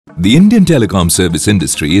The Indian telecom service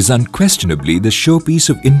industry is unquestionably the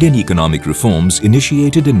showpiece of Indian economic reforms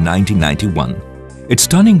initiated in 1991. Its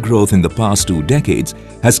stunning growth in the past 2 decades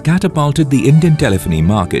has catapulted the Indian telephony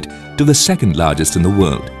market to the second largest in the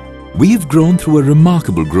world. We have grown through a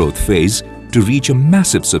remarkable growth phase to reach a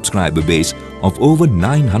massive subscriber base of over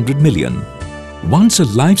 900 million. Once a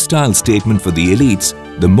lifestyle statement for the elites,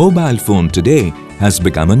 the mobile phone today has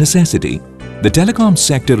become a necessity. The telecom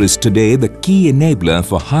sector is today the key enabler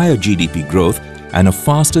for higher GDP growth and a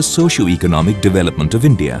faster socio-economic development of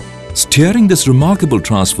India. Steering this remarkable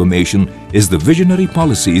transformation is the visionary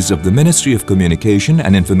policies of the Ministry of Communication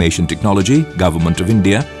and Information Technology, Government of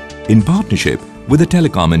India, in partnership with the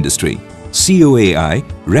telecom industry. COAI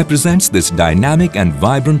represents this dynamic and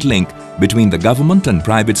vibrant link between the government and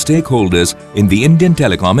private stakeholders in the Indian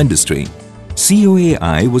telecom industry.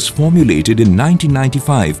 COAI was formulated in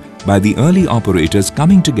 1995 by the early operators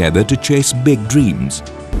coming together to chase big dreams.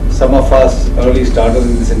 Some of us early starters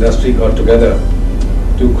in this industry got together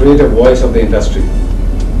to create a voice of the industry,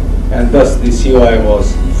 and thus the COAI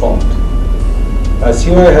was formed.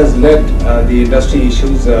 COAI has led the industry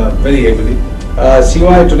issues very ably.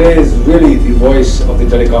 COAI today is really the voice of the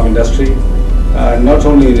telecom industry, not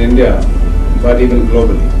only in India but even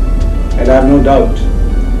globally. And I have no doubt,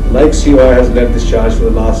 like COAI has led this charge for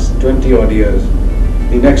the last 20 odd years,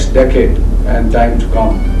 the next decade and time to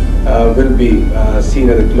come will be seen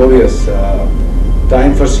as a glorious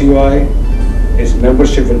time for COAI. Its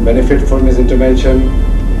membership will benefit from its intervention,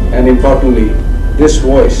 and importantly, this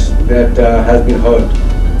voice that has been heard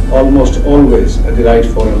almost always at the right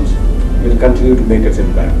forums will continue to make its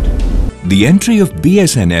impact. The entry of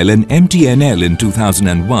BSNL and MTNL in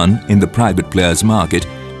 2001 in the private players market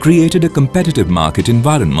created a competitive market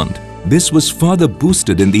environment. This was further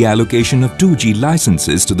boosted in the allocation of 2G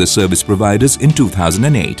licenses to the service providers in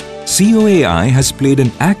 2008. COAI has played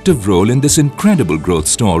an active role in this incredible growth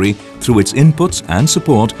story through its inputs and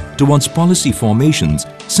support towards policy formations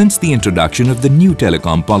since the introduction of the new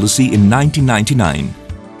telecom policy in 1999.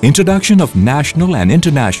 Introduction of national and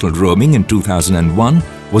international roaming in 2001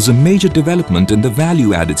 was a major development in the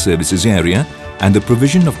value-added services area, and the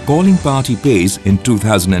provision of calling party pays in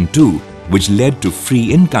 2002, which led to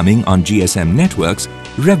free incoming on GSM networks,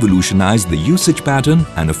 revolutionized the usage pattern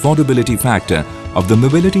and affordability factor of the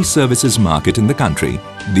mobility services market in the country.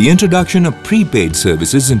 The introduction of prepaid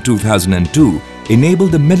services in 2002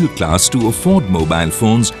 enabled the middle class to afford mobile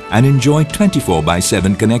phones and enjoy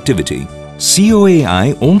 24/7 connectivity.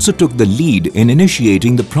 COAI also took the lead in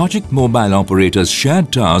initiating the Project Mobile Operators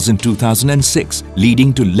Shared Towers in 2006,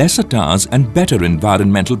 leading to lesser towers and better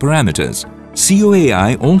environmental parameters.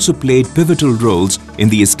 COAI also played pivotal roles in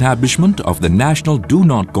the establishment of the National Do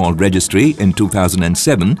Not Call Registry in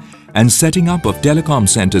 2007 and setting up of telecom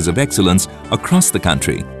centers of excellence across the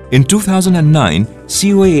country. In 2009,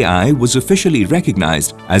 COAI was officially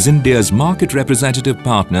recognized as India's market representative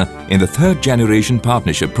partner in the Third Generation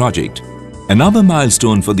Partnership Project. Another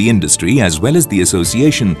milestone for the industry as well as the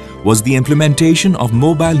association was the implementation of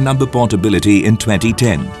mobile number portability in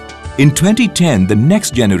 2010. In 2010, the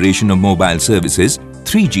next generation of mobile services,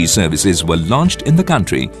 3G services, were launched in the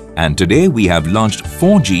country, and today we have launched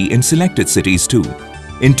 4G in selected cities too.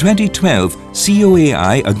 In 2012,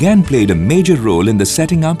 COAI again played a major role in the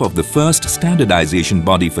setting up of the first standardization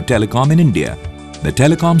body for telecom in India, the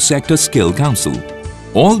Telecom Sector Skill Council.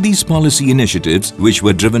 All these policy initiatives, which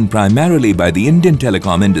were driven primarily by the Indian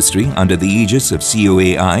telecom industry under the aegis of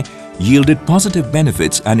COAI, yielded positive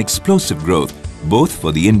benefits and explosive growth, both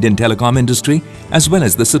for the Indian telecom industry as well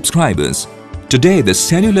as the subscribers. Today, the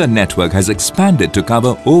cellular network has expanded to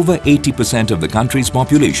cover over 80% of the country's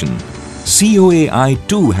population. COAI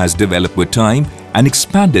too has developed with time and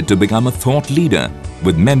expanded to become a thought leader,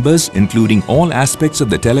 with members including all aspects of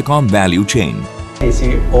the telecom value chain.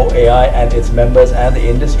 COAI and its members and the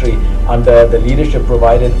industry under the leadership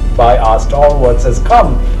provided by our stalwarts has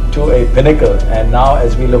come to a pinnacle, and now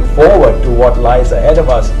as we look forward to what lies ahead of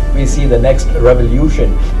us, we see the next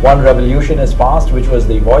revolution. One revolution is past, which was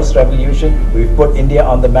the voice revolution. We've put India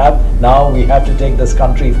on the map. Now we have to take this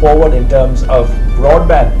country forward in terms of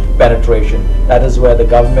broadband penetration. That is where the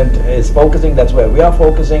government is focusing, that's where we are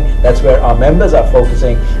focusing, that's where our members are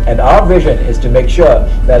focusing, and our vision is to make sure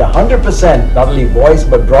that 100% not only voice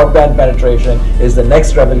but broadband penetration is the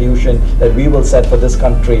next revolution that we will set for this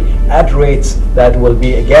country at rates that will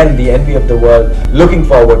be again the envy of the world. Looking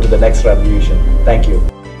forward to the next revolution. Thank you.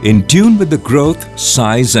 In tune with the growth,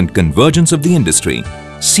 size and convergence of the industry,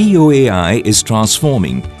 COAI is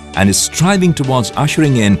transforming and is striving towards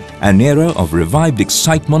ushering in an era of revived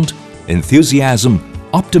excitement, enthusiasm,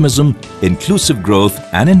 optimism, inclusive growth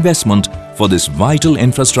and investment for this vital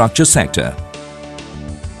infrastructure sector.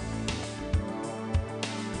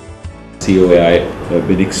 COAI have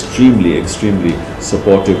been extremely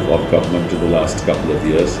supportive of government in the last couple of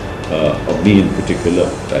years, of me in particular.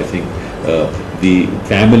 I think the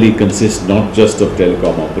family consists not just of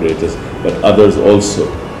telecom operators, but others also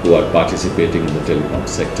who are participating in the telecom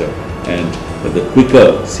sector. And the quicker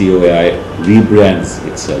COAI rebrands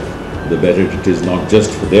itself, the better it is, not just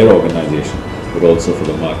for their organization, but also for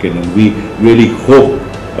the market. And we really hope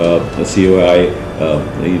the COAI,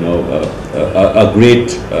 a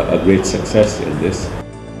great success in this.